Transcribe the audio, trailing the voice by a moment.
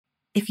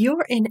If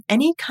you're in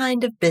any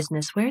kind of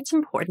business where it's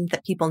important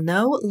that people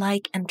know,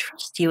 like, and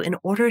trust you in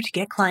order to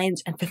get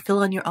clients and fulfill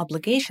on your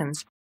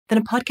obligations, then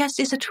a podcast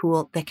is a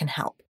tool that can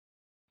help.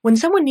 When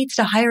someone needs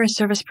to hire a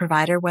service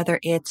provider, whether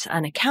it's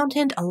an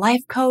accountant, a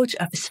life coach,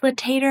 a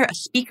facilitator, a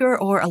speaker,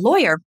 or a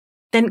lawyer,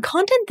 then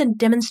content that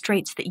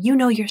demonstrates that you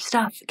know your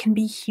stuff can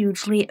be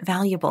hugely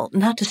valuable,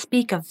 not to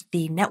speak of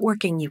the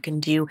networking you can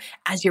do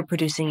as you're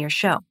producing your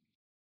show.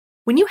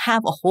 When you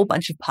have a whole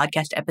bunch of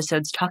podcast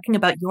episodes talking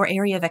about your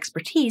area of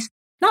expertise,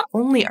 not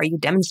only are you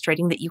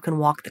demonstrating that you can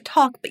walk the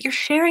talk, but you're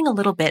sharing a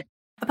little bit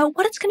about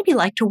what it's going to be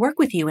like to work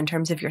with you in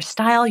terms of your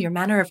style, your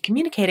manner of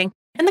communicating,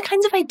 and the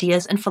kinds of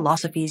ideas and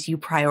philosophies you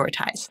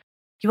prioritize.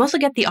 You also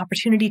get the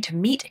opportunity to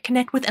meet,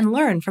 connect with, and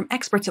learn from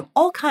experts of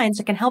all kinds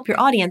that can help your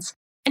audience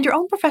and your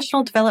own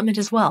professional development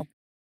as well.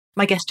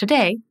 My guest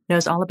today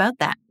knows all about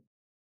that.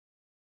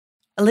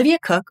 Olivia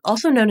Cook,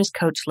 also known as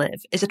Coach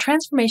Liv, is a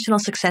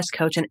transformational success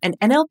coach and an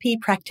NLP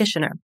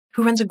practitioner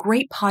who runs a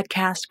great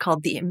podcast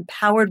called The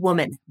Empowered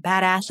Woman,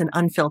 Badass and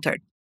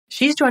Unfiltered.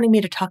 She's joining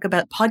me to talk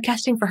about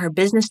podcasting for her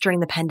business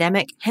during the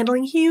pandemic,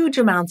 handling huge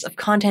amounts of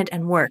content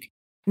and work,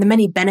 and the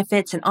many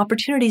benefits and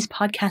opportunities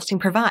podcasting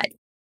provide.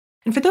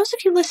 And for those of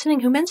you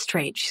listening who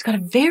menstruate, she's got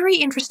a very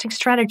interesting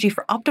strategy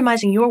for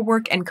optimizing your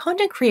work and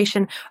content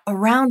creation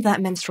around that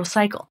menstrual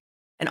cycle.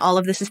 And all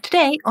of this is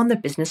today on the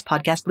Business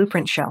Podcast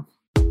Blueprint Show.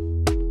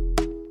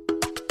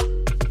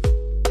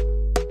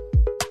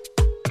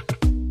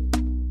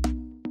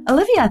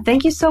 Olivia,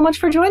 thank you so much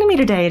for joining me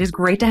today. It is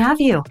great to have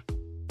you.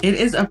 It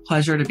is a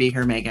pleasure to be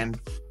here, Megan.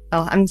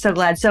 Oh, I'm so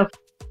glad. So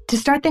to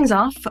start things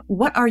off,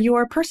 what are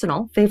your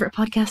personal favorite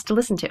podcasts to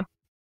listen to?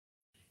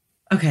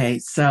 Okay,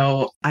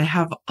 so I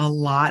have a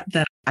lot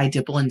that I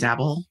dibble and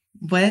dabble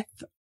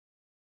with.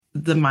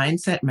 The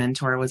Mindset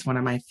Mentor was one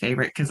of my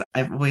favorite because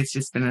I've always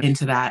just been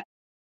into that.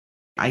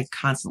 I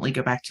constantly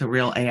go back to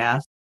Real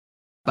AF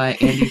by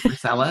Andy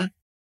Frisella.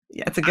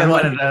 Yeah, it's a good I'm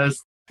one. one of those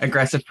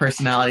aggressive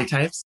personality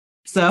types.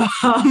 So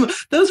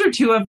those are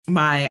two of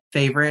my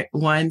favorite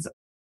ones.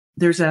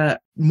 There's a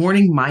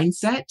Morning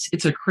Mindset.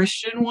 It's a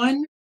Christian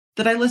one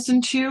that I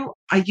listen to.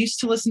 I used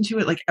to listen to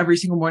it like every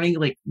single morning,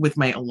 like with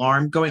my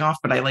alarm going off,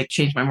 but I like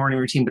changed my morning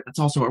routine. But that's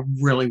also a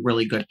really,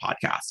 really good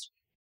podcast.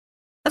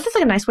 That sounds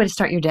like a nice way to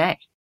start your day.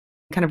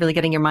 Kind of really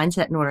getting your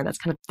mindset in order. That's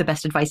kind of the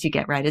best advice you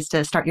get, right? Is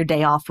to start your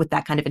day off with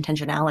that kind of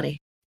intentionality.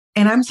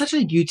 And I'm such a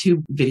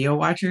YouTube video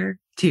watcher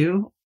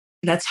too.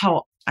 That's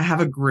how I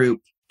have a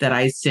group that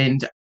I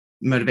send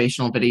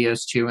motivational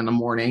videos to in the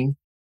morning.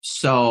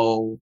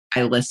 So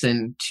I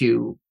listen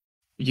to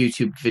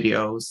YouTube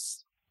videos.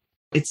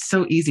 It's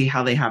so easy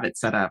how they have it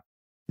set up.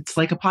 It's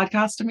like a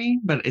podcast to me,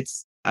 but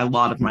it's a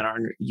lot of mine are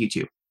on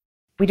YouTube.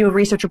 We do a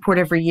research report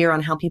every year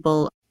on how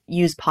people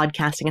use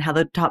podcasting and how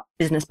the top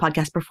business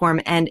podcasts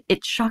perform. And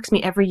it shocks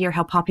me every year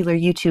how popular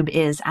YouTube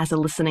is as a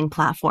listening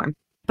platform.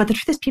 But the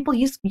truth is people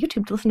use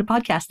YouTube to listen to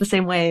podcasts the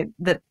same way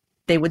that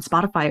they would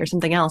Spotify or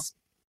something else.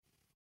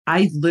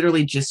 I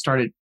literally just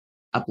started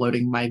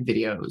uploading my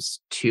videos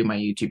to my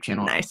YouTube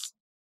channel. Nice.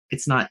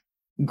 It's not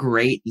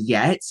great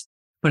yet,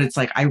 but it's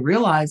like, I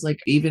realize like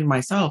even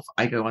myself,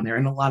 I go on there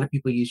and a lot of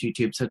people use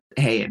YouTube. So,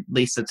 hey, at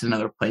least it's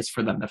another place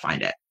for them to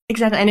find it.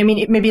 Exactly. And I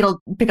mean, maybe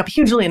it'll pick up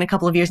hugely in a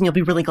couple of years and you'll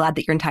be really glad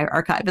that your entire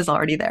archive is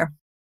already there.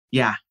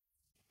 Yeah.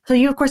 So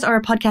you, of course, are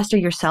a podcaster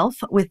yourself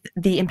with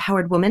The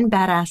Empowered Woman,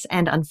 Badass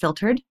and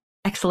Unfiltered.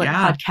 Excellent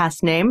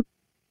podcast name.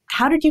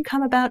 How did you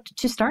come about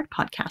to start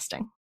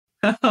podcasting?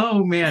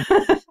 Oh, man.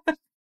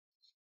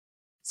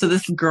 So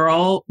this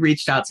girl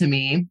reached out to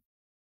me.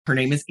 Her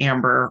name is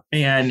Amber,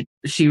 and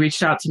she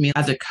reached out to me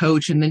as a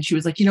coach. And then she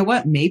was like, you know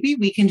what? Maybe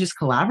we can just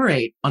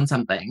collaborate on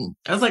something.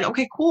 I was like,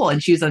 okay, cool.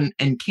 And she was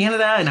in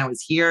Canada and I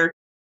was here.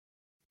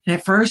 And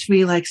at first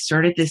we like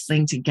started this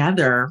thing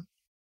together.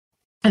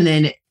 And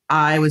then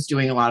I was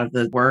doing a lot of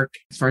the work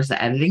as far as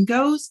the editing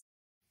goes.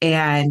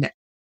 And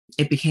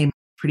it became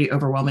pretty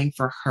overwhelming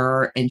for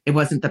her. And it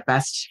wasn't the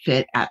best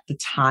fit at the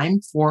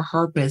time for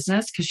her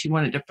business because she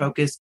wanted to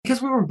focus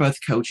because we were both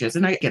coaches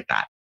and I get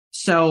that.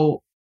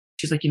 So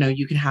she's like,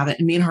 you can have it.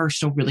 And me and her are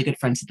still really good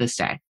friends to this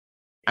day.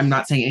 I'm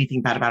not saying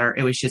anything bad about her.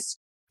 It was just,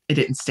 it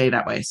didn't stay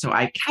that way. So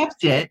I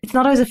kept it. It's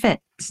not always a fit.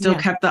 Still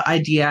kept the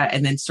idea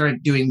and then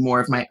started doing more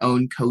of my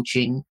own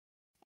coaching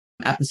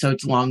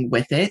episodes along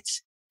with it.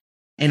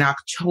 In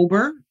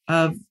October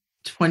of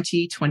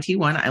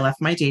 2021, I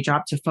left my day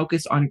job to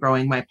focus on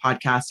growing my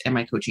podcast and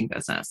my coaching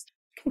business.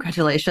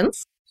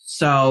 Congratulations.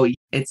 So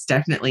it's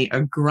definitely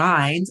a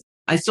grind.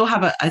 I still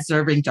have a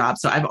serving job.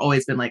 So I've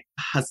always been like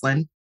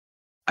hustling.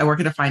 I work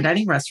at a fine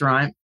dining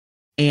restaurant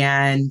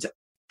and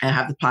I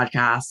have the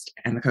podcast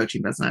and the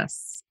coaching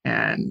business.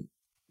 And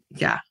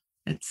yeah,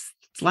 it's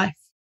life.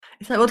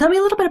 Well, tell me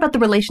a little bit about the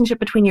relationship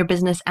between your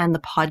business and the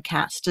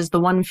podcast. Does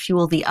the one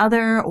fuel the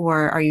other,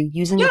 or are you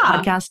using the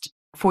podcast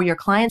for your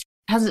clients?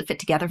 How does it fit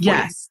together for you?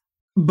 Yes,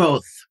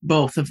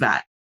 both of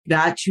that.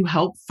 That to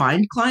help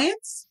find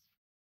clients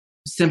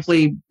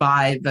simply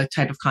by the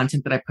type of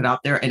content that I put out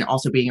there and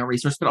also being a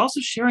resource, but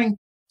also sharing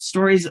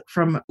stories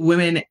from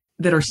women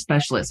that are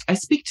specialists. I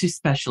speak to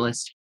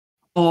specialists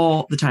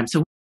all the time.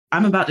 So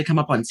I'm about to come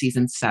up on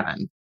season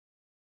 7.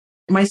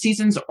 My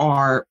seasons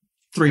are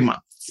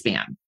 3-month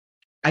span.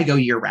 I go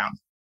year round.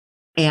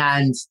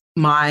 And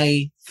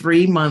my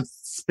 3-month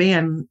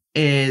span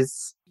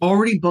is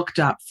already booked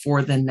up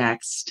for the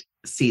next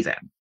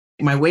season.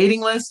 My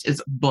waiting list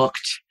is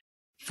booked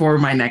for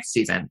my next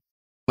season.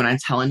 When I'm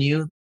telling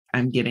you,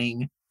 I'm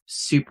getting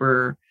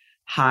super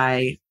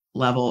high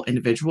level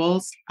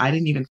individuals. I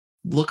didn't even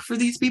look for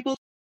these people.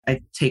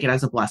 I take it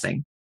as a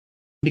blessing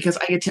because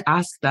I get to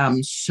ask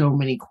them so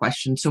many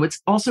questions. So it's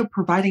also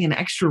providing an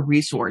extra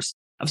resource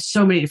of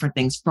so many different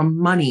things, from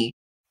money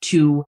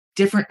to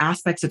different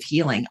aspects of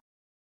healing,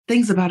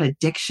 things about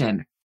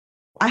addiction.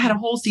 I had a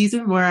whole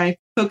season where I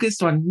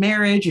focused on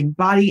marriage and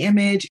body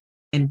image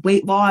and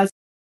weight loss.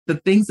 The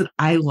things that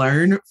I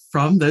learned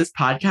from those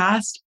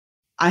podcasts,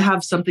 I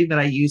have something that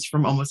I use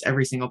from almost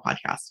every single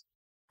podcast.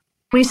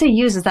 When you say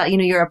use, is that,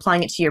 you're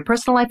applying it to your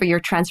personal life or you're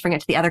transferring it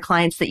to the other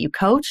clients that you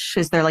coach?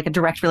 Is there like a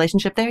direct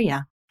relationship there?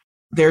 Yeah.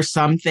 There's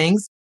some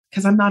things,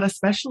 because I'm not a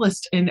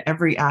specialist in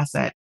every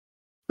asset.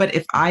 But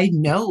if I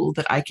know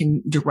that I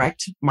can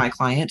direct my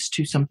clients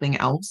to something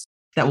else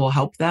that will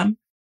help them,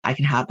 I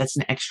can have, that's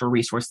an extra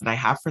resource that I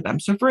have for them.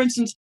 So for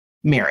instance,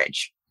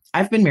 marriage.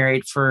 I've been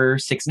married for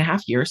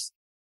 6.5 years.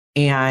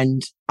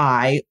 And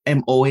I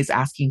am always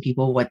asking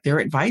people what their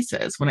advice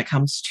is when it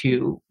comes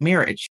to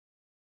marriage.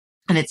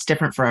 And it's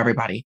different for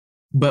everybody.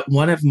 But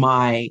one of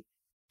my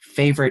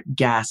favorite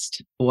guests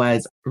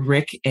was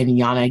Rick and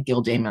Yana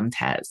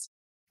Gilday-Montez.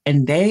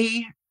 And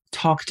they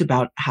talked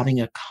about having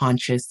a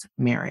conscious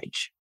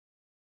marriage.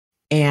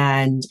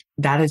 And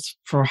that is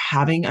for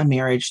having a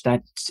marriage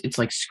that it's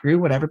like, screw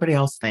what everybody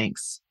else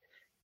thinks,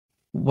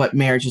 what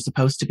marriage is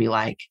supposed to be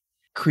like.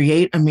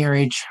 Create a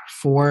marriage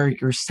for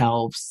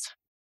yourselves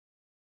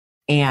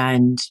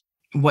and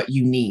what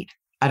you need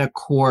at a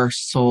core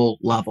soul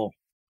level.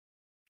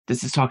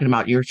 This is talking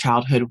about your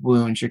childhood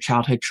wounds, your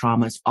childhood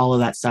traumas, all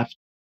of that stuff.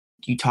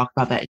 You talk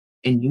about that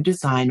and you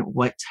design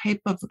what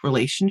type of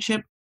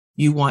relationship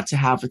you want to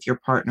have with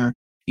your partner.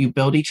 You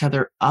build each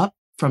other up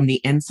from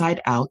the inside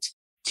out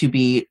to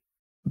be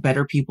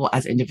better people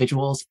as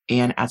individuals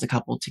and as a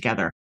couple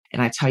together.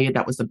 And I tell you,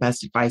 that was the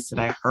best advice that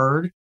I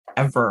heard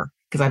ever,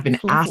 because I've been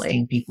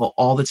asking people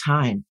all the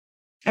time.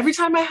 Every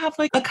time I have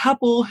like a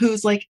couple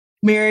who's like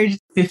married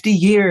 50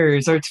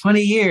 years or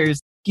 20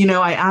 years,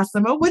 I ask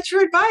them, oh, what's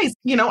your advice?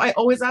 I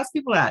always ask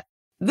people that.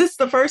 This is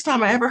the first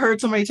time I ever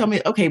heard somebody tell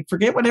me, okay,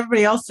 forget what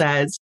everybody else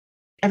says.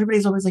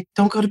 Everybody's always like,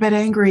 don't go to bed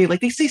angry. Like,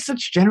 they say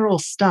such general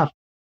stuff.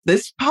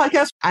 This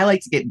podcast, I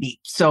like to get deep.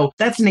 So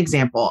that's an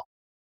example.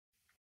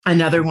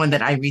 Another one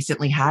that I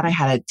recently had, I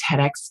had a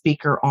TEDx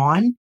speaker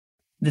on.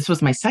 This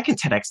was my second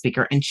TEDx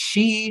speaker, and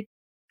she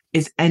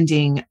is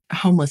ending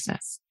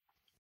homelessness.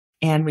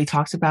 And we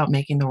talked about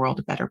making the world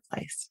a better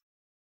place.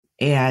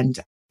 And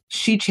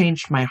she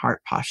changed my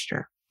heart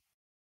posture.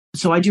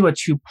 So I do a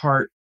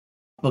 2-part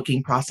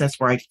booking process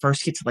where I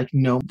first get to like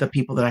know the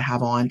people that I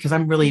have on, because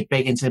I'm really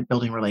big into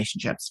building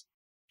relationships.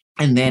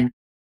 And then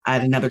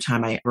at another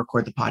time, I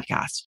record the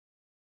podcast.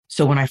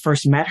 So when I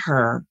first met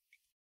her,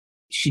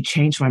 she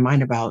changed my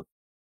mind about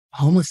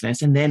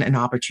homelessness. And then an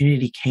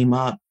opportunity came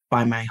up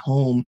by my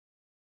home.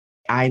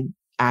 I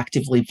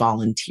actively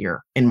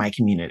volunteer in my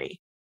community.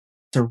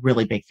 It's a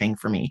really big thing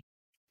for me.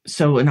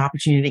 So an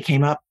opportunity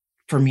came up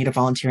for me to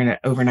volunteer in an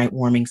overnight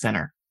warming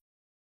center.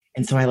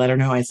 And so I let her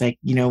know, I was like,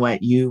 you know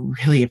what, you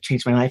really have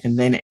changed my life. And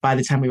then by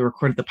the time we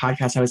recorded the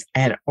podcast, I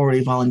had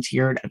already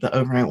volunteered at the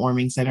overnight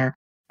warming center.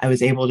 I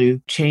was able to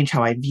change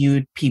how I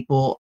viewed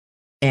people.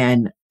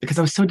 And because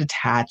I was so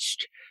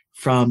detached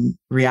from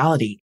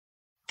reality,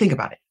 think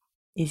about it.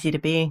 Easy to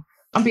be.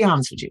 I'll be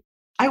honest with you.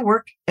 I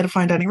work at a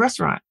fine dining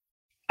restaurant.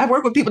 I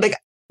work with people that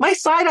my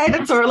side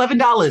items are $11.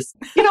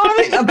 You know what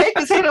I mean? A baked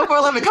potato for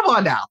 $11. Come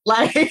on now.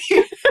 Like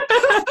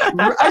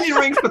onion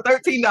rings for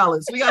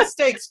 $13. We got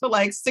steaks for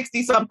like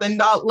 60 something.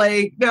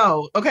 Like,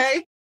 no.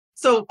 Okay.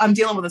 So I'm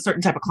dealing with a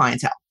certain type of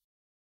clientele.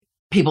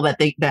 People that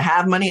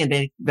have money,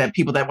 and that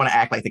people that want to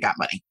act like they got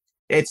money.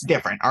 It's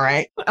different. All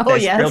right. Oh,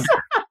 that's yes.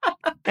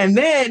 And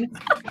then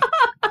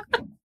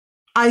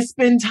I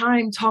spend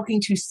time talking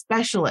to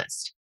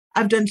specialists.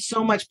 I've done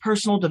so much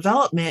personal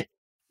development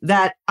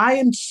that I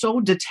am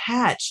so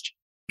detached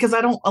because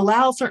I don't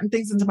allow certain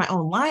things into my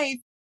own life.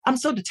 I'm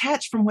so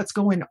detached from what's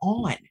going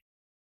on.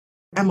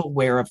 I'm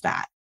aware of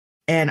that.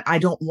 And I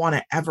don't want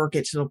to ever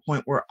get to the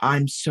point where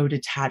I'm so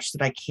detached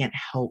that I can't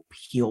help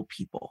heal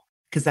people,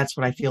 because that's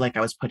what I feel like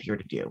I was put here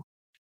to do.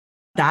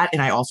 That,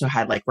 and I also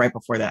had, like, right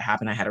before that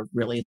happened, I had a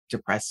really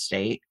depressed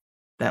state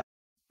that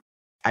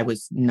I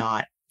was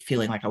not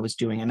feeling like I was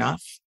doing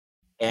enough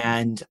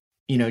and,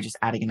 just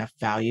adding enough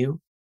value.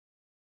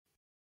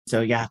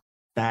 So yeah,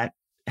 that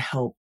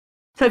helped.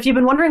 So if you've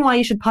been wondering why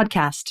you should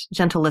podcast,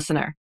 gentle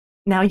listener,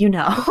 now you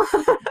know.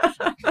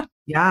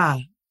 Yeah.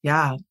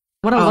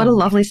 What a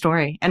lovely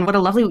story, and what a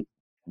lovely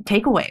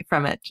takeaway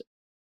from it.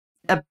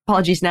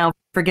 Apologies now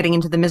for getting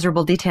into the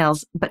miserable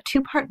details, but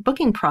 2-part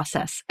booking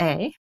process,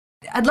 eh?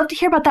 I'd love to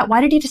hear about that.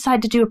 Why did you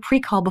decide to do a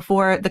pre-call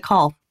before the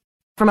call?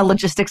 From a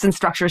logistics and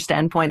structure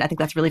standpoint, I think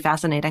that's really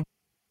fascinating.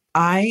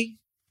 I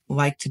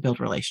like to build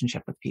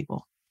relationship with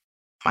people.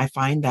 I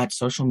find that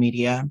social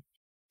media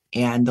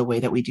and the way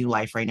that we do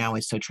life right now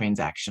is so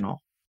transactional.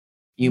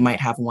 You might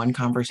have one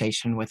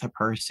conversation with a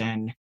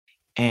person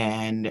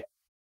and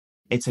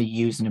it's a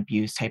use and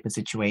abuse type of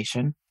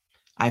situation.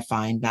 I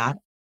find that.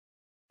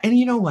 And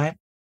you know what?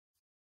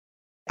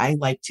 I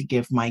like to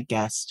give my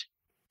guest,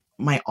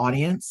 my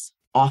audience,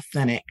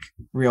 authentic,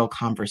 real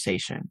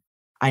conversation.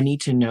 I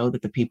need to know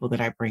that the people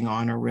that I bring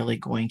on are really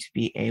going to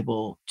be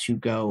able to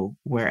go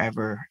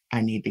wherever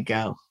I need to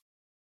go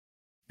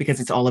because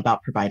it's all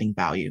about providing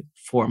value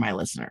for my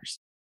listeners.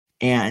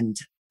 And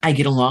I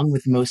get along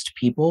with most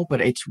people,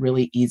 but it's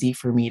really easy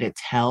for me to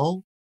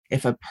tell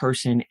if a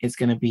person is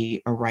going to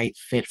be a right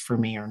fit for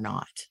me or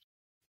not.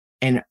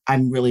 And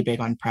I'm really big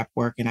on prep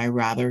work, and I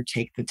rather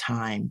take the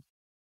time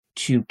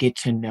to get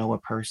to know a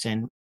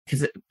person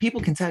because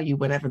people can tell you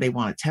whatever they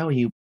want to tell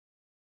you.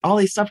 All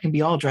these stuff can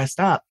be all dressed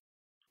up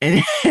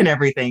and, and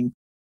everything,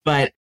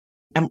 but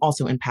I'm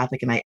also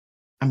empathic and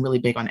I'm really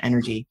big on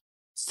energy.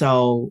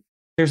 So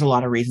there's a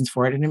lot of reasons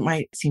for it. And it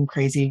might seem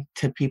crazy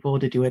to people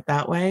to do it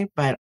that way,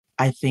 but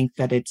I think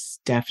that it's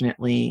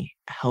definitely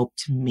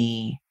helped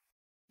me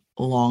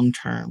long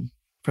term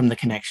from the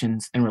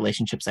connections and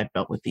relationships I've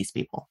built with these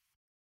people.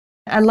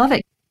 I love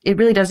it. It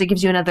really does. It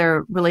gives you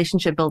another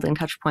relationship building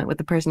touch point with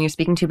the person you're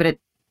speaking to, but it's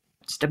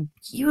just a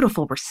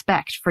beautiful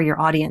respect for your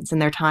audience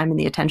and their time and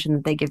the attention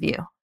that they give you.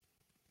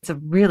 It's a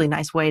really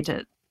nice way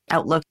to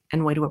outlook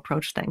and way to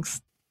approach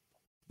things.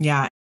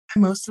 Yeah.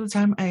 Most of the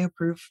time I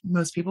approve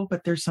most people,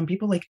 but there's some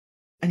people like,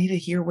 I need to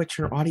hear what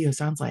your audio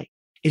sounds like.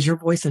 Is your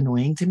voice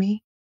annoying to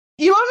me?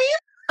 You know what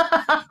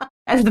I mean?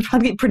 As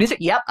the producer,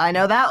 yep, I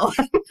know that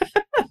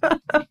one.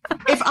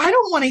 If I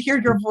don't want to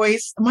hear your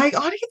voice, my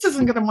audience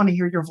isn't going to want to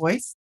hear your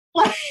voice.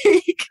 Like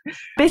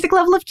basic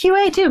level of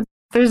QA too.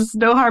 There's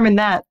no harm in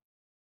that.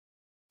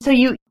 So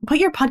you put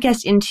your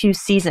podcast into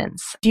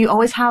seasons. Do you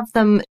always have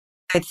them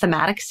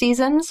thematic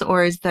seasons,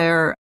 or is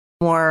there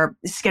more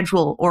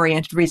schedule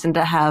oriented reason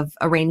to have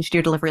arranged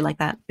your delivery like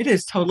that? It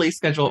is totally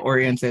schedule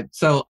oriented.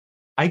 So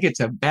I get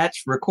to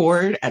batch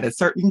record at a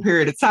certain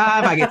period of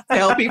time. I get to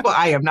tell people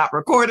I am not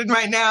recording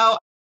right now.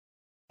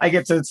 I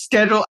get to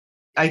schedule.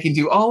 I can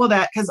do all of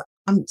that because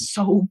I'm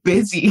so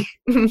busy.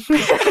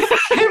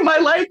 My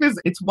life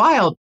it's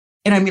wild.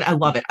 And I mean, I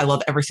love it. I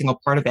love every single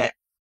part of it.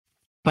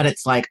 But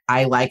it's like,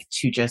 I like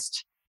to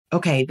just,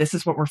 okay, this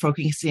is what we're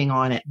focusing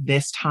on at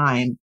this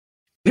time.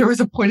 There was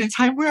a point in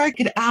time where I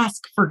could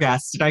ask for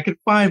guests and I could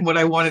find what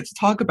I wanted to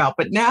talk about.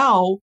 But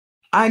now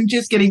I'm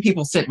just getting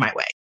people sent my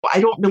way. I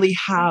don't really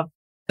have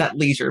that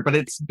leisure, but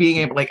it's being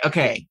able, like,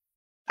 okay,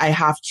 I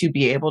have to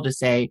be able to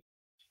say,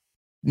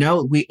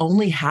 no, we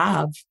only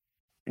have,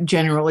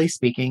 generally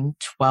speaking,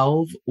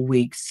 12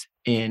 weeks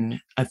in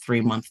a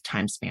 3-month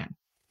time span.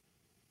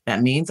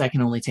 That means I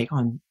can only take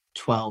on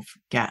 12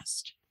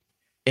 guests.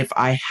 If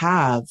I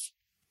have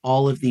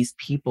all of these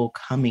people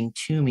coming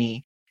to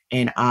me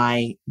and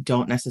I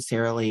don't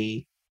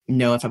necessarily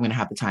know if I'm going to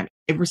have the time,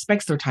 it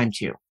respects their time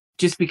too.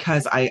 Just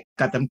because I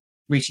got them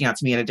reaching out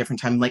to me at a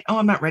different time, like, oh,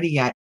 I'm not ready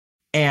yet.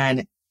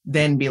 And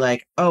then be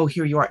like, oh,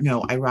 here you are.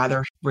 No, I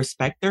rather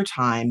respect their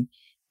time.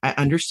 I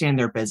understand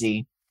they're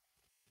busy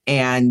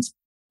and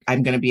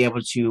I'm going to be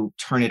able to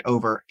turn it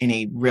over in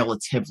a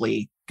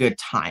relatively good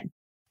time.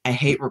 I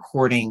hate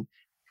recording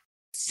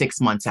 6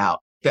 months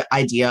out. The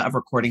idea of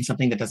recording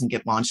something that doesn't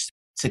get launched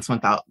 6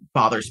 months out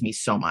bothers me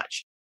so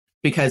much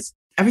because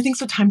everything's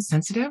so time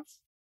sensitive.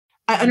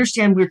 I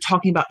understand we're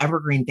talking about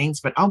evergreen things,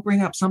 but I'll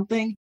bring up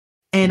something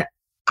and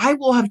I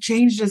will have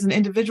changed as an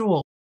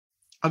individual.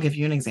 I'll give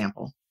you an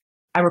example.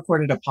 I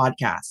recorded a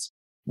podcast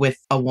with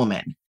a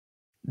woman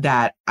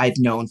that I've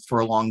known for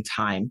a long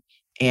time.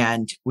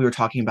 And we were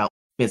talking about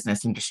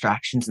business and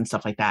distractions and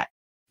stuff like that.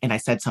 And I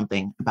said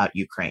something about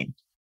Ukraine.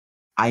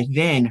 I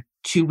then,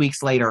 2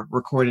 weeks later,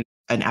 recorded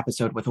an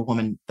episode with a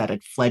woman that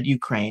had fled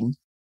Ukraine.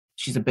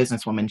 She's a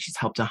businesswoman. She's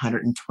helped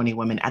 120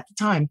 women at the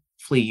time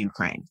flee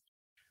Ukraine.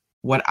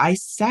 What I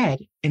said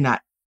in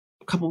that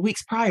a couple of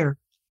weeks prior,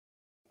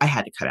 I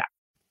had to cut out.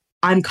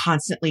 I'm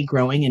constantly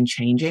growing and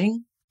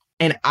changing.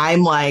 And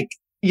I'm like,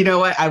 you know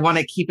what? I want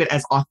to keep it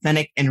as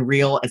authentic and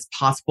real as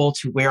possible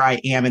to where I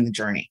am in the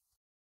journey.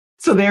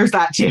 So there's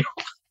that too.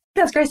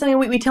 That's great. Something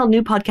we tell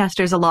new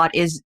podcasters a lot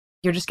is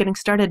you're just getting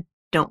started.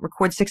 Don't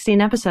record 16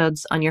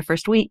 episodes on your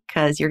first week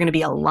because you're going to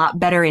be a lot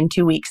better in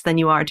 2 weeks than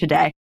you are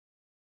today.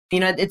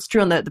 You know, it's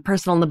true on the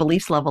personal and the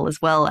beliefs level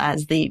as well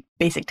as the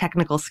basic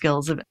technical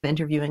skills of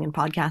interviewing and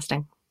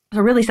podcasting.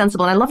 So really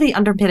sensible. And I love the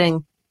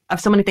underpinning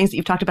of so many things that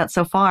you've talked about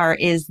so far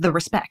is the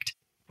respect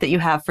that you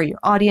have for your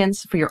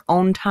audience, for your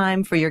own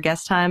time, for your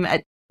guest time.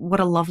 What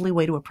a lovely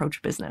way to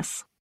approach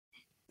business.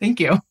 Thank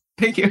you.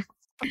 Thank you.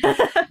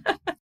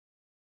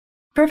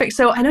 Perfect.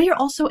 So I know you're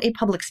also a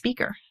public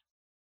speaker.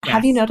 Yes.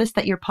 Have you noticed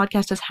that your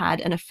podcast has had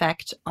an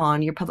effect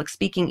on your public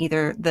speaking,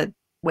 either the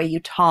way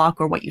you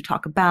talk or what you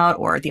talk about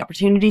or the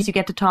opportunities you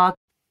get to talk?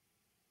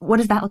 What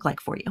does that look like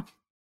for you?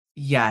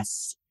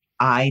 Yes,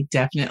 I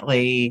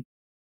definitely.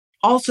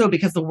 Also,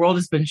 because the world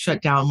has been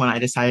shut down when I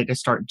decided to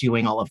start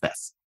doing all of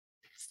this.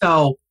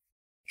 So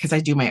because I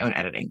do my own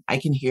editing, I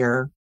can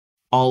hear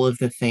all of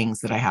the things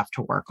that I have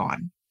to work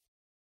on.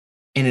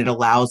 And it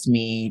allows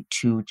me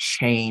to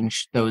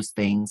change those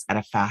things at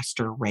a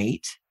faster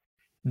rate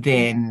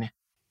than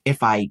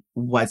if I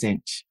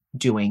wasn't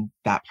doing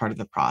that part of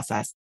the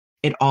process.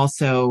 It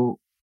also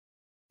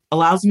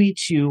allows me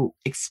to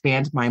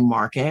expand my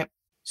market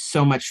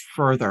so much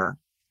further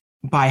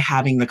by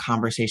having the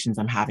conversations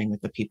I'm having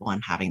with the people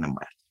I'm having them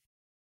with.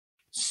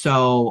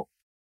 So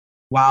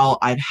while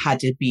I've had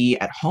to be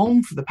at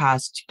home for the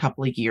past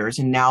couple of years,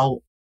 and now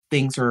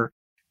things are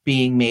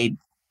being made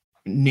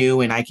new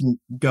and I can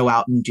go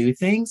out and do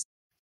things,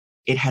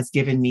 it has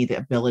given me the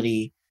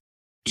ability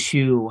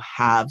to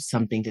have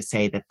something to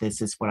say that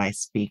this is what I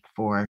speak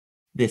for,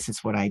 this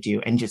is what I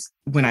do. And just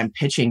when I'm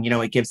pitching,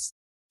 it gives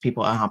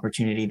people an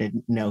opportunity to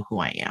know who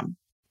I am.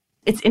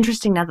 It's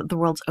interesting now that the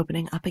world's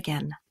opening up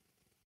again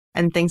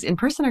and things in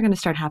person are going to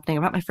start happening.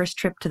 I've got my first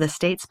trip to the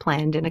States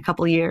planned in a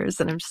couple of years.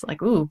 And I'm just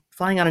like, ooh,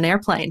 flying on an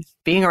airplane,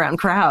 being around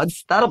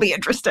crowds, that'll be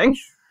interesting.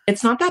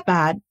 It's not that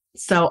bad.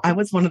 So I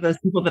was one of those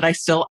people that I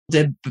still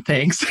did the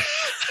things.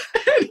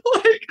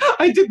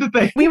 I did the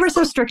thing. We were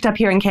so strict up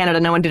here in Canada.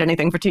 No one did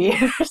anything for 2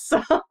 years.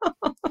 So.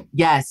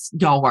 Yes,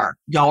 y'all were.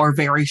 Y'all are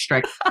very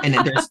strict. And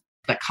there's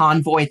the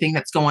convoy thing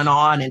that's going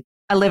on. And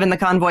I live in the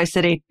convoy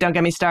city. Don't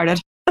get me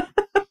started.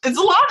 It's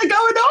a lot going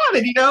on.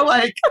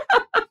 And,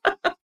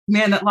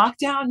 man, that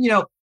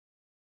lockdown,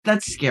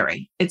 that's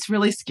scary. It's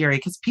really scary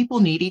because people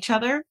need each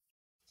other.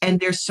 And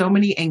there's so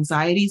many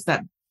anxieties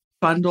that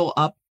bundle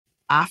up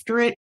after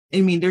it.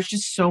 I mean, there's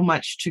just so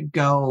much to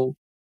go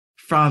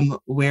from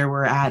where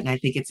we're at. And I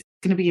think it's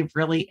going to be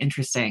really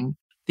interesting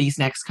these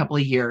next couple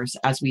of years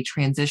as we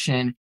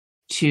transition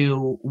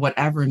to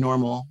whatever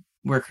normal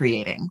we're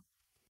creating.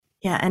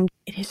 Yeah. And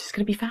it is just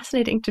going to be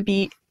fascinating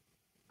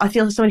I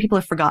feel so many people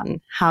have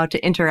forgotten how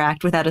to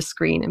interact without a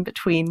screen in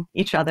between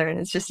each other. And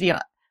it's just,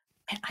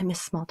 I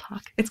miss small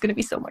talk. It's going to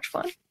be so much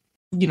fun.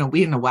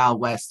 We in the Wild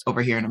West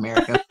over here in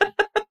America.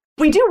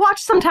 We do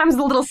watch sometimes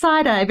the little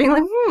side eye being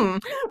like,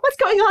 what's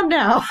going on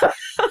now?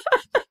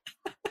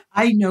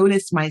 I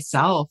noticed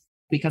myself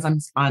because I'm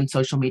on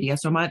social media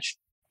so much.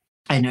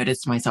 I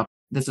noticed myself,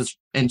 this is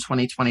in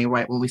 2020,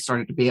 right when we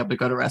started to be able to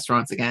go to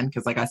restaurants again.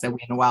 Because like I said, we're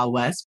in the Wild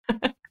West.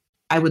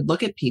 I would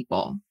look at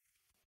people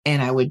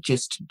and I would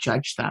just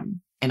judge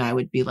them. And I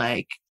would be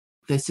like,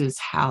 this is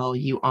how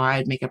you are.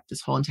 I'd make up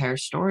this whole entire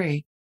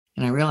story.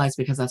 And I realized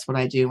because that's what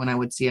I do when I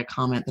would see a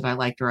comment that I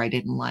liked or I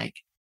didn't like.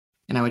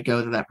 And I would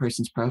go to that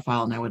person's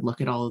profile and I would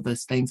look at all of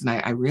those things. And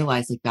I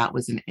realized like that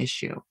was an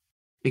issue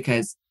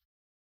because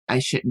I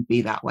shouldn't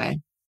be that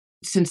way.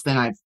 Since then,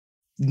 I've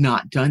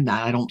not done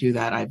that. I don't do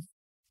that.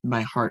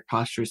 My heart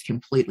posture is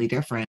completely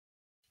different.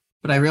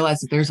 But I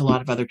realized that there's a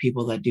lot of other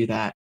people that do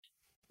that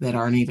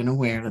aren't even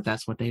aware that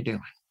that's what they do.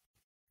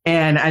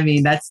 And I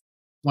mean, that's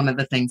one of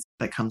the things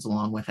that comes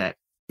along with it.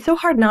 It's so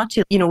hard not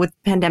to, with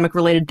pandemic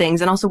related things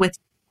and also with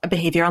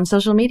behavior on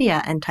social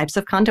media and types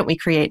of content we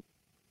create.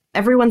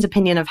 Everyone's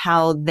opinion of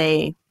how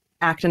they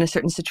act in a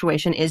certain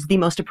situation is the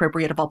most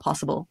appropriate of all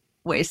possible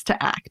ways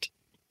to act.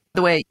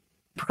 The way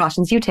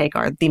precautions you take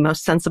are the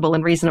most sensible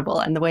and reasonable,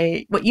 and the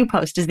way what you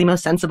post is the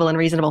most sensible and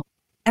reasonable.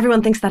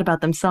 Everyone thinks that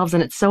about themselves,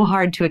 and it's so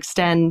hard to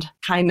extend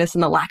kindness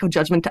and the lack of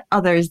judgment to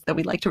others that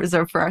we like to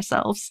reserve for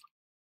ourselves.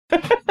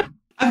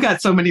 I've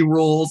got so many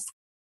rules.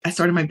 I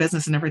started my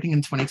business and everything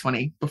in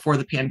 2020 before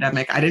the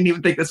pandemic. I didn't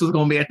even think this was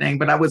going to be a thing,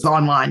 but I was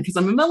online because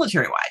I'm a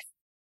military wife.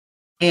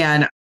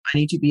 And I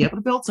need to be able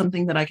to build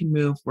something that I can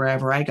move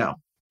wherever I go.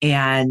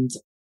 And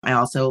I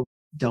also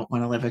don't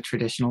want to live a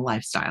traditional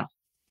lifestyle.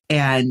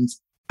 And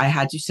I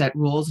had to set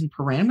rules and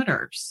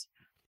parameters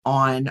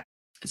on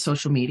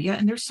social media.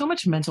 And there's so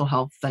much mental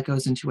health that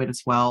goes into it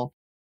as well.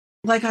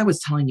 Like I was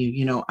telling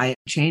you, I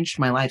changed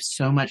my life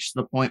so much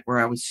to the point where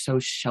I was so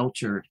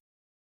sheltered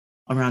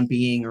around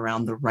being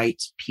around the right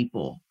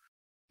people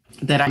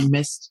that I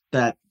missed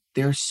that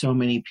there's so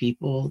many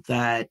people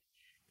that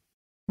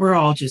we're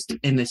all just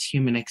in this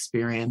human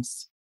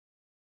experience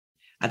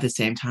at the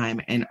same time.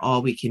 And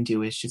all we can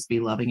do is just be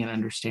loving and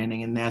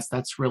understanding. And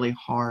that's really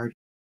hard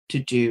to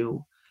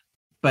do.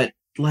 But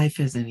life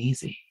isn't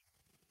easy.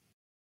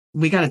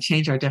 We got to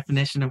change our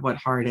definition of what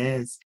hard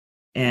is.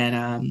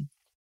 And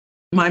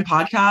my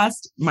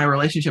podcast, my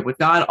relationship with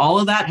God, all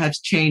of that has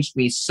changed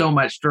me so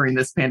much during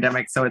this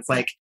pandemic. So it's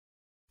like,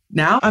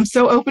 now I'm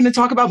so open to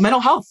talk about mental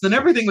health and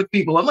everything with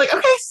people. I'm like,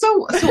 okay,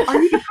 so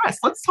are you depressed?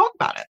 Let's talk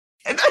about it.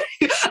 And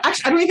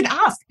actually, I don't even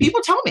ask.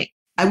 People tell me.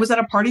 I was at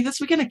a party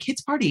this weekend, a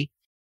kids' party,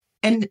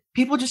 and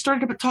people just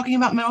started talking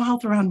about mental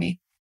health around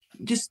me,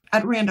 just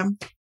at random.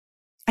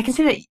 I can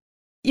see that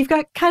you've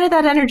got kind of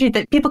that energy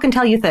that people can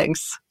tell you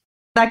things.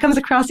 That comes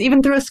across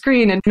even through a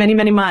screen and many,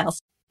 many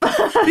miles.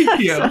 Thank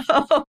you.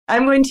 So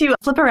I'm going to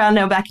flip around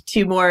now back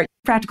to more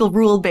practical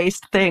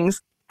rule-based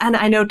things. And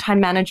I know time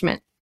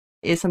management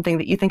is something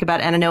that you think about.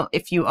 And I know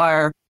if you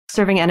are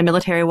serving as a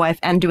military wife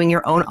and doing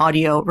your own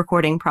audio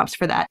recording, props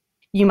for that,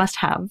 you must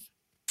have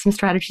some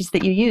strategies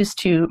that you use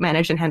to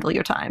manage and handle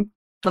your time.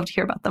 I'd love to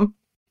hear about them.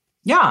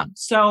 Yeah.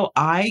 So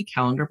I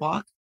calendar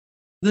block.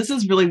 This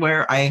is really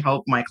where I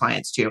help my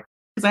clients too.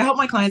 because I help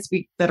my clients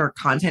that are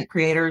content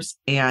creators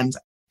and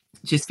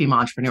just female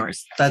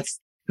entrepreneurs. That's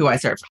who I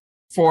serve.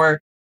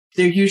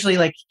 They're usually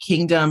like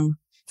kingdom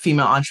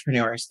female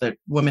entrepreneurs. The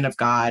women of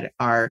God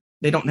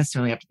they don't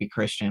necessarily have to be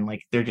Christian.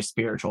 Like they're just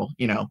spiritual,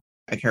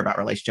 I care about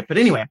relationship. But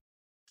anyway,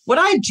 what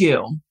I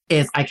do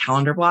is I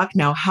calendar block.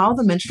 Now, how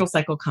the menstrual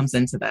cycle comes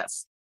into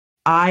this,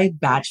 I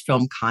batch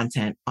film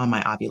content on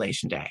my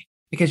ovulation day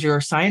because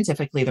you're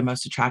scientifically the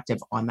most attractive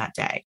on that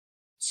day.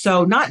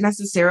 So not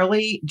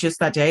necessarily just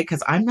that day,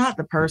 because I'm not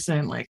the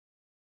person like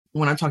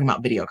when I'm talking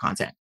about video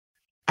content.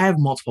 I have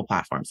multiple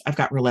platforms. I've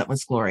got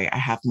Relentless Glory. I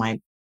have my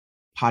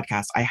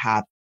podcast. I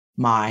have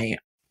my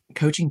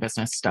coaching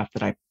business stuff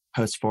that I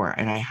post for,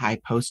 and I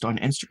post on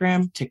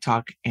Instagram,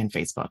 TikTok, and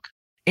Facebook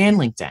and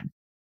LinkedIn.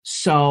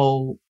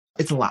 So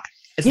it's a lot.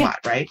 It's a lot,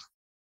 right?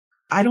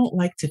 I don't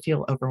like to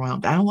feel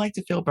overwhelmed. I don't like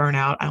to feel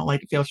burnout. I don't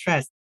like to feel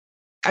stressed.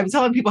 I'm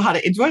telling people how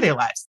to enjoy their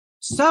lives.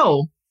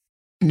 So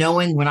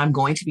knowing when I'm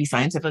going to be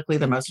scientifically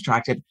the most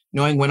attractive,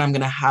 knowing when I'm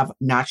going to have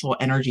natural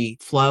energy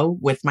flow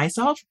with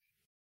myself,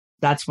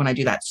 that's when I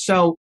do that.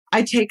 So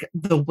I take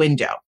the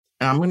window,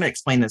 and I'm going to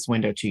explain this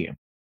window to you.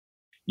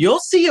 You'll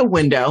see a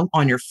window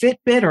on your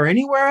Fitbit or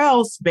anywhere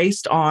else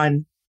based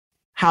on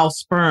how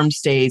sperm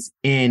stays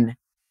in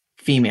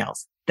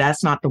females.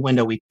 That's not the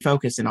window we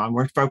focus in on.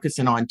 We're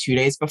focusing on 2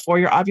 days before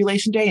your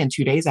ovulation day and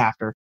 2 days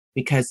after,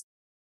 because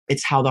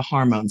it's how the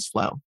hormones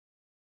flow.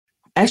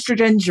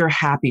 Estrogen's your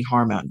happy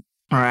hormone.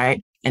 All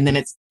right. And then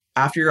it's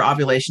after your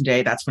ovulation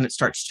day, that's when it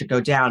starts to go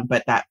down.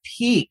 But that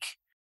peak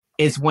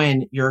is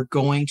when you're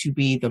going to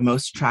be the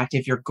most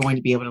attractive. You're going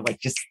to be able to like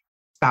just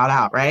spout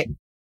out, right?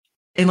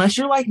 Unless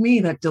you're like me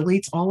that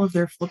deletes all of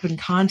their flipping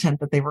content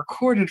that they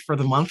recorded for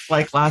the month,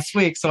 like last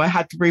week. So I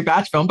had to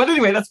rebatch film. But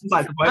anyway, that's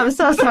beside the point. I'm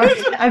so sorry.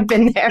 I've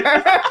been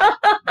there.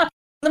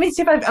 Let me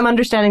see if I'm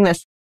understanding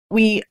this.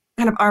 We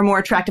kind of are more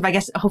attractive, I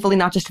guess, hopefully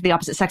not just to the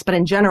opposite sex, but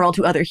in general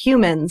to other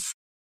humans.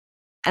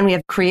 And we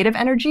have creative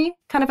energy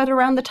kind of at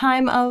around the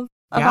time of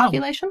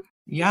ovulation.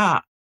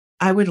 Yeah.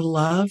 I would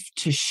love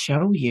to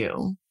show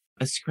you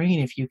a screen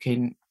if you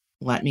can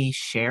let me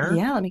share.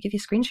 Yeah, let me give you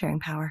screen sharing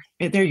power.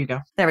 There you go.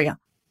 There we go.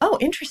 Oh,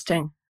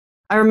 interesting.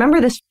 I remember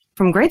this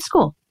from grade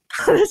school.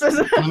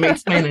 Let me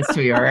explain this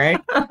to you, all right?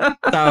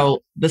 So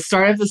the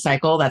start of the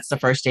cycle, that's the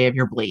first day of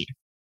your bleed.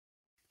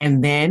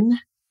 And then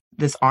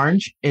this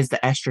orange is the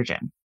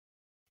estrogen.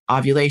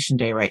 Ovulation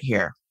day right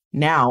here.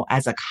 Now,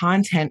 as a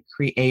content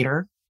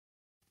creator,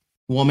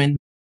 woman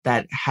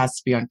that has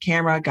to be on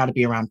camera, got to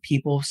be around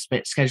people,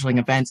 scheduling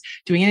events,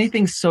 doing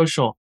anything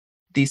social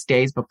these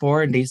days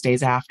before and these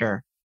days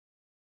after.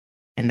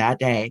 And that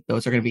day,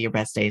 those are going to be your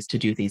best days to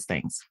do these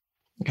things.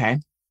 Okay.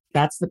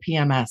 That's the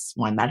PMS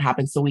one. That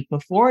happens the week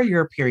before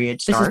your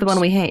period starts. This is the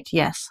one we hate.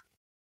 Yes.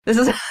 This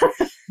is.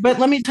 But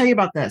let me tell you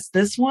about this.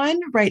 This one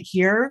right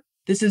here,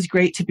 this is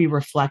great to be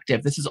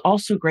reflective. This is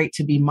also great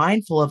to be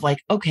mindful of like,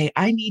 okay,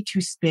 I need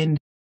to spend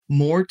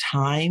more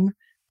time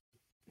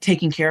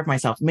taking care of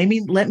myself.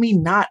 Maybe let me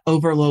not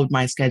overload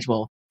my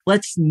schedule.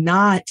 Let's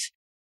not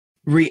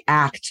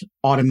react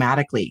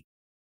automatically.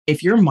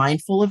 If you're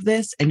mindful of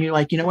this and you're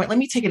like, you know what, let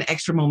me take an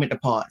extra moment to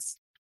pause.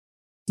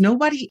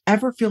 Nobody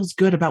ever feels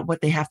good about what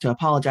they have to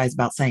apologize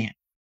about saying.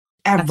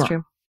 Ever. That's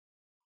true.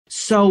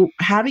 So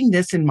having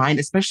this in mind,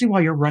 especially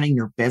while you're running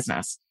your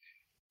business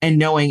and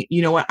knowing,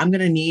 you know what, I'm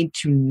going to need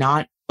to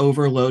not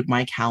overload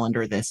my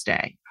calendar this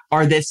day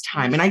or this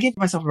time. And I give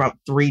myself about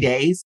 3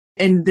 days.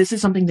 And this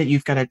is something that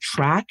you've got to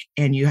track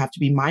and you have to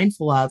be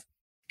mindful of.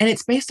 And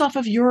it's based off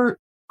of your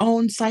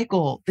own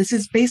cycle. This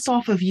is based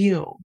off of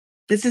you.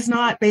 This is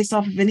not based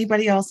off of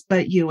anybody else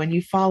but you, and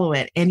you follow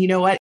it. And you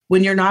know what?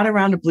 When you're not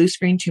around a blue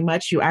screen too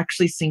much, you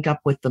actually sync up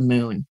with the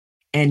moon,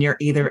 and you're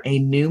either a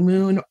new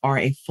moon or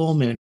a full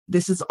moon.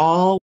 This is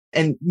all,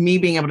 and me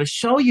being able to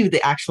show you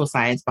the actual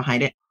science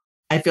behind it,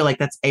 I feel like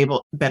that's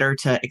better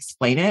to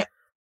explain it.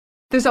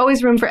 There's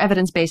always room for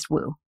evidence-based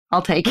woo.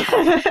 I'll take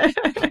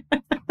it.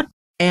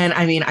 And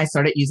I mean, I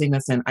started using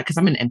this because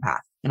I'm an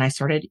empath, and I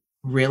started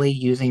really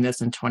using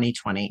this in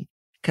 2020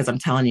 because I'm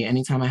telling you,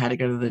 anytime I had to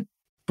go to the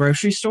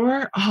grocery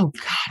store, oh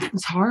God, it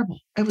was horrible.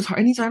 It was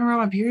hard. Anytime around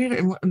my period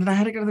and then I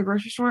had to go to the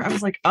grocery store, I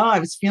was like, oh, I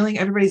was feeling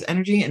everybody's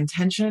energy and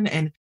tension.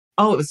 And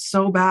oh, it was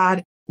so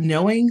bad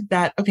knowing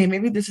that, okay,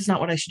 maybe this is not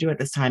what I should do at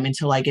this time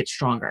until I get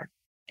stronger,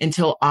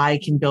 until I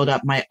can build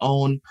up my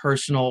own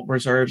personal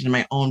reserves and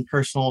my own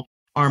personal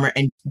armor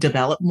and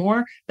develop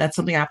more. That's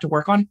something I have to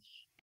work on.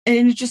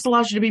 And it just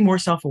allows you to be more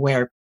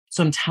self-aware.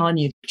 So I'm telling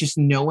you, just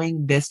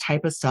knowing this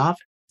type of stuff,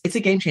 it's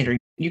a game changer.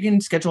 You can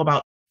schedule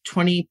about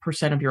 20%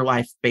 of your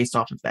life based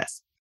off of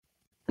this.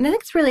 And I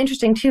think it's really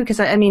interesting too, because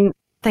I mean,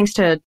 thanks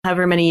to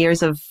however many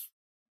years of,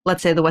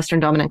 let's say, the Western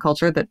dominant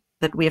culture that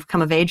we have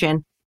come of age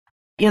in,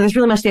 there's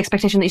really much the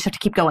expectation that you just have to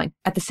keep going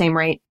at the same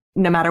rate,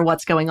 no matter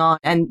what's going on.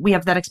 And we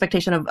have that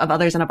expectation of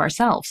others and of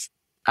ourselves.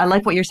 I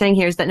like what you're saying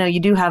here is that no, you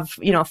do have,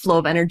 a flow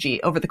of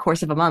energy over the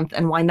course of a month,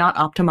 and why not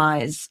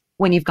optimize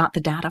when you've got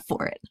the data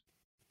for it?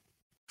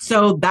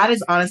 So that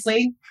is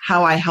honestly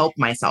how I help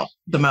myself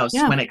the most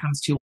when it comes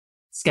to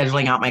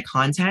scheduling out my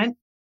content,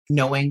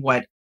 knowing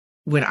what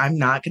when I'm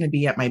not going to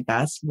be at my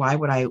best, why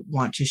would I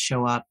want to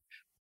show up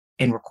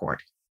and record?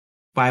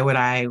 Why would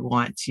I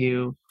want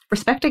to?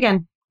 Respect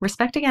again.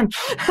 Respect again.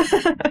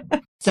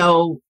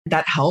 So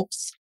that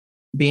helps,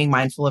 being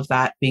mindful of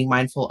that, being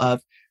mindful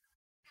of,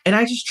 and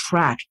I just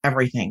track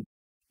everything.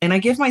 And I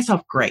give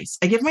myself grace.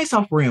 I give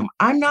myself room.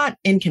 I'm not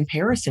in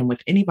comparison with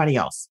anybody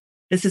else.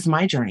 This is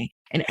my journey.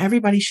 And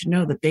everybody should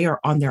know that they are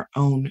on their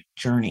own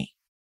journey.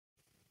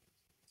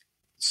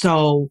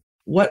 So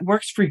what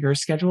works for your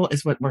schedule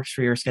is what works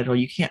for your schedule.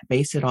 You can't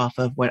base it off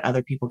of what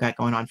other people got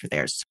going on for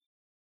theirs.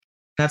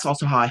 That's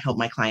also how I help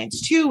my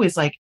clients too, is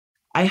like,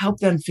 I help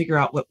them figure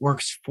out what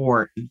works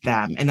for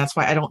them. And that's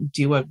why I don't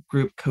do a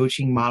group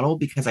coaching model,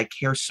 because I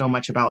care so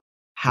much about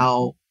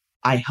how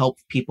I help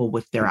people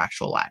with their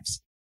actual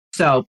lives.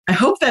 So I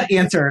hope that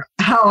answered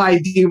how I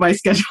do my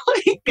scheduling.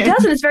 It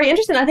does, and it's very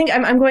interesting. I think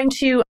I'm going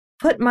to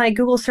put my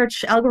Google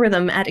search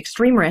algorithm at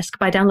extreme risk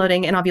by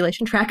downloading an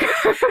ovulation tracker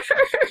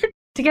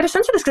to get a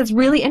sense of this, because it's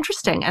really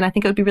interesting. And I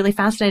think it would be really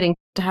fascinating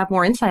to have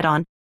more insight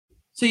on.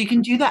 So you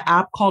can do the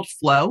app called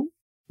Flow.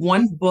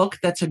 One book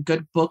that's a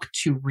good book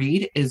to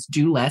read is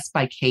Do Less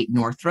by Kate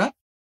Northrup.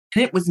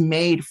 And it was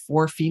made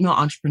for female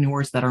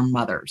entrepreneurs that are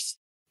mothers.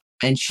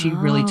 And she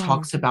really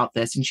talks about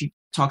this, and she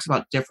talks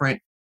about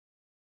different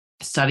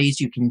studies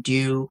you can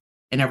do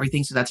and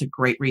everything. So that's a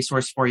great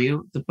resource for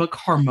you. The book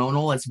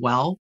Hormonal as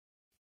well.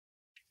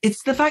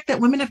 It's the fact that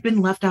women have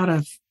been left out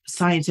of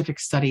scientific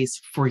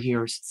studies for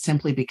years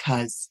simply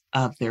because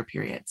of their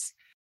periods.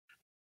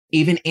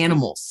 Even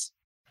animals,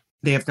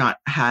 they have not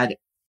had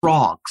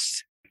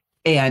frogs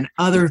and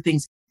other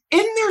things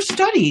in their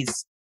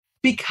studies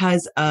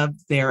because of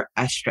their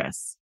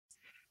estrus.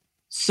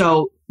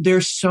 So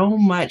there's so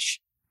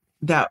much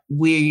that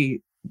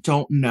we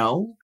don't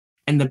know.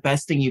 And the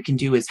best thing you can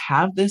do is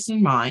have this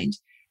in mind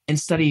and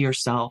study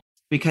yourself,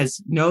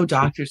 because no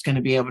doctor's going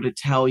to be able to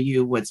tell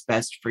you what's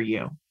best for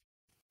you.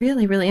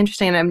 Really, really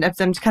interesting. And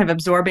I'm kind of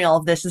absorbing all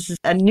of this. This is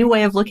a new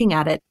way of looking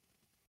at it.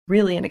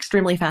 Really an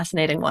extremely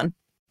fascinating one.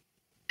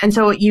 And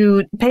so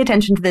you pay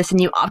attention to this and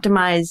you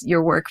optimize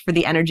your work for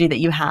the energy that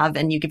you have,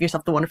 and you give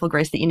yourself the wonderful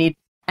grace that you need.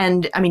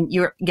 And I mean,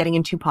 you're getting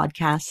into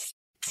podcasts,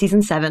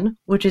 season 7,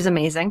 which is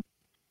amazing.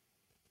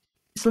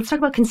 So let's talk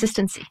about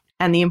consistency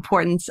and the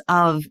importance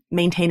of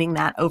maintaining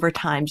that over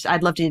time.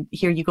 I'd love to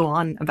hear you go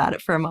on about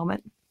it for a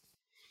moment.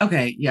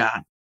 Okay,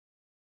 yeah.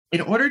 In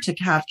order to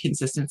have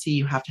consistency,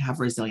 you have to have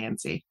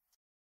resiliency.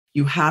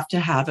 You have to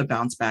have a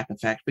bounce back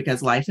effect,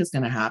 because life is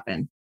going to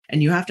happen.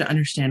 And you have to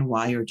understand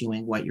why you're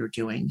doing what you're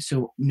doing.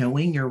 So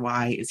knowing your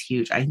why is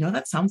huge. I know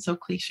that sounds so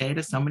cliche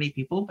to so many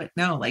people, but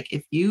no, like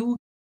if you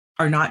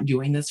are not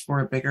doing this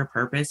for a bigger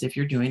purpose, if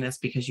you're doing this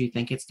because you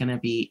think it's going to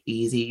be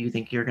easy, you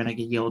think you're going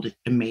to yield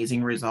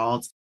amazing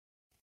results,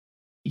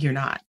 you're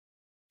not.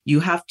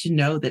 You have to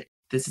know that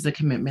this is a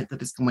commitment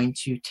that is going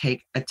to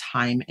take a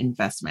time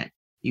investment.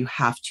 You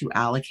have to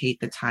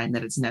allocate the time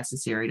that is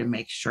necessary to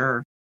make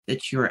sure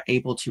that you're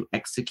able to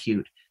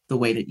execute the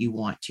way that you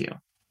want to.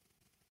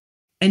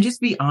 And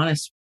just be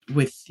honest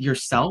with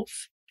yourself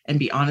and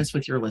be honest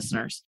with your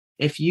listeners.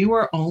 If you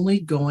are only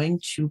going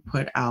to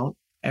put out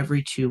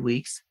every 2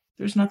 weeks,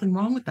 there's nothing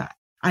wrong with that.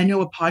 I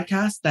know a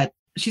podcast that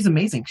she's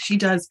amazing. She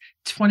does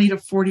 20 to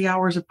 40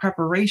 hours of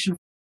preparation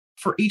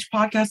for each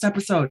podcast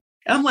episode.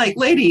 And I'm like,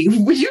 lady,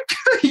 would you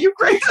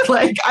crazy?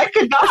 Like, I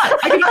could not.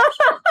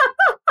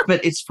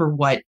 But it's for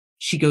what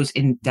she goes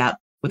in depth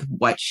with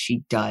what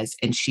she does.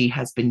 And she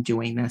has been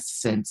doing this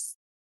since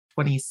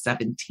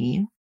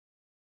 2017.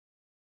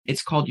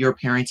 It's called Your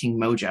Parenting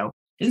Mojo.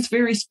 It's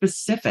very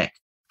specific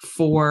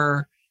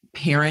for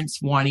parents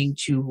wanting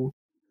to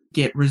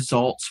get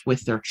results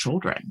with their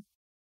children.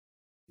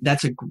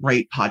 That's a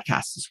great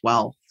podcast as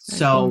well.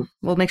 So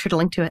we'll make sure to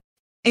link to it.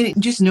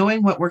 And just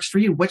knowing what works for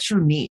you. What's your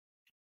need?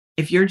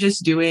 If you're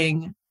just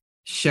doing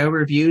show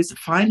reviews,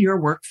 find your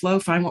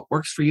workflow, find what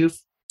works for you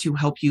to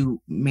help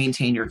you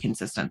maintain your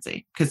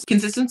consistency. Because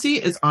consistency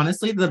is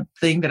honestly the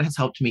thing that has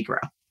helped me grow.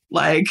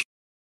 Like,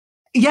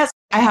 yes,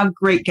 I have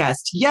great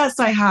guests. Yes,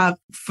 I have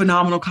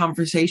phenomenal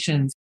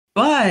conversations.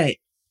 But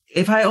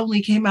if I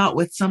only came out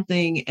with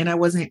something and I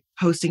wasn't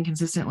posting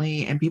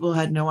consistently and people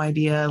had no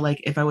idea,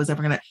 like if I was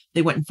ever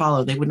they wouldn't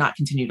follow, they would not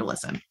continue to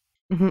listen.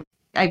 Mm-hmm.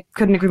 I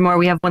couldn't agree more.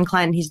 We have one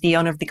client, he's the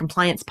owner of the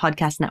Compliance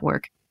Podcast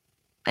Network.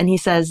 And he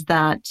says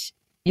that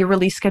your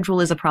release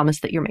schedule is a promise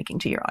that you're making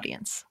to your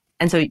audience.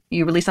 And so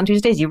you release on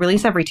Tuesdays, you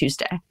release every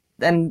Tuesday.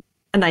 And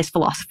a nice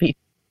philosophy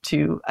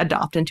to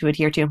adopt and to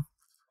adhere to.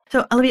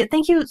 So Olivia,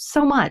 thank you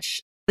so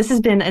much. This has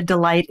been a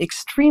delight,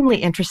 extremely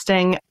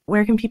interesting.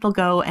 Where can people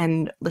go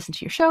and listen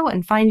to your show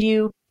and find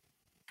you?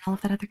 All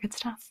of that other good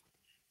stuff.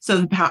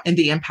 So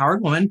the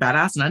Empowered Woman,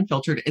 Badass and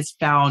Unfiltered is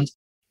found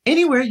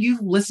anywhere you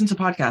listen to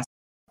podcasts.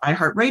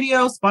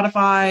 iHeartRadio,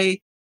 Spotify,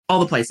 all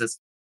the places.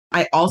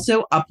 I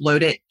also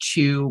upload it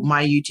to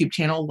my YouTube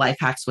channel, Life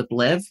Hacks with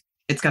Liv.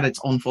 It's got its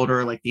own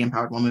folder, like the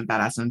Empowered Woman,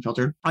 Badass and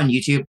Unfiltered on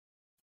YouTube.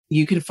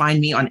 You can find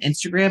me on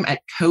Instagram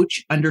at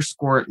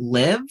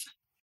coach_Liv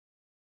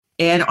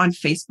and on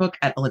Facebook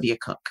at Olivia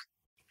Cook.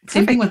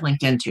 Same thing with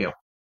LinkedIn too,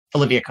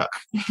 Olivia Cook.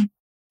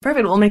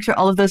 Perfect. We'll make sure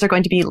all of those are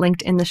going to be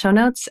linked in the show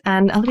notes.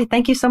 And Elodie,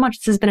 thank you so much.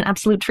 This has been an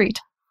absolute treat.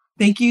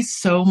 Thank you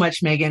so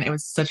much, Megan. It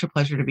was such a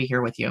pleasure to be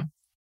here with you.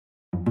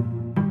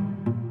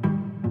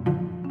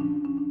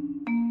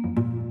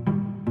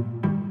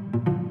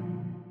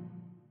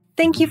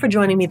 Thank you for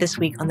joining me this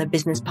week on the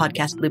Business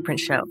Podcast Blueprint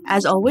Show.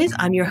 As always,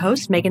 I'm your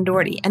host, Megan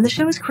Doherty, and the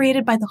show is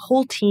created by the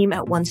whole team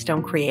at One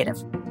Stone Creative.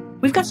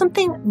 We've got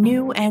something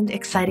new and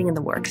exciting in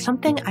the works,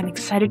 something I'm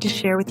excited to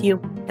share with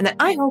you, and that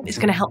I hope is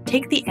going to help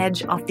take the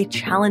edge off the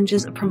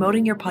challenges of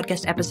promoting your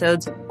podcast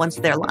episodes once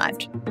they're live.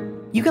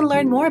 You can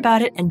learn more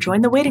about it and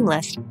join the waiting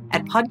list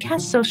at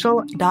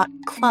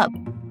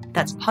podcastsocial.club.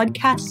 That's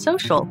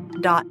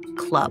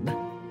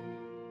podcastsocial.club.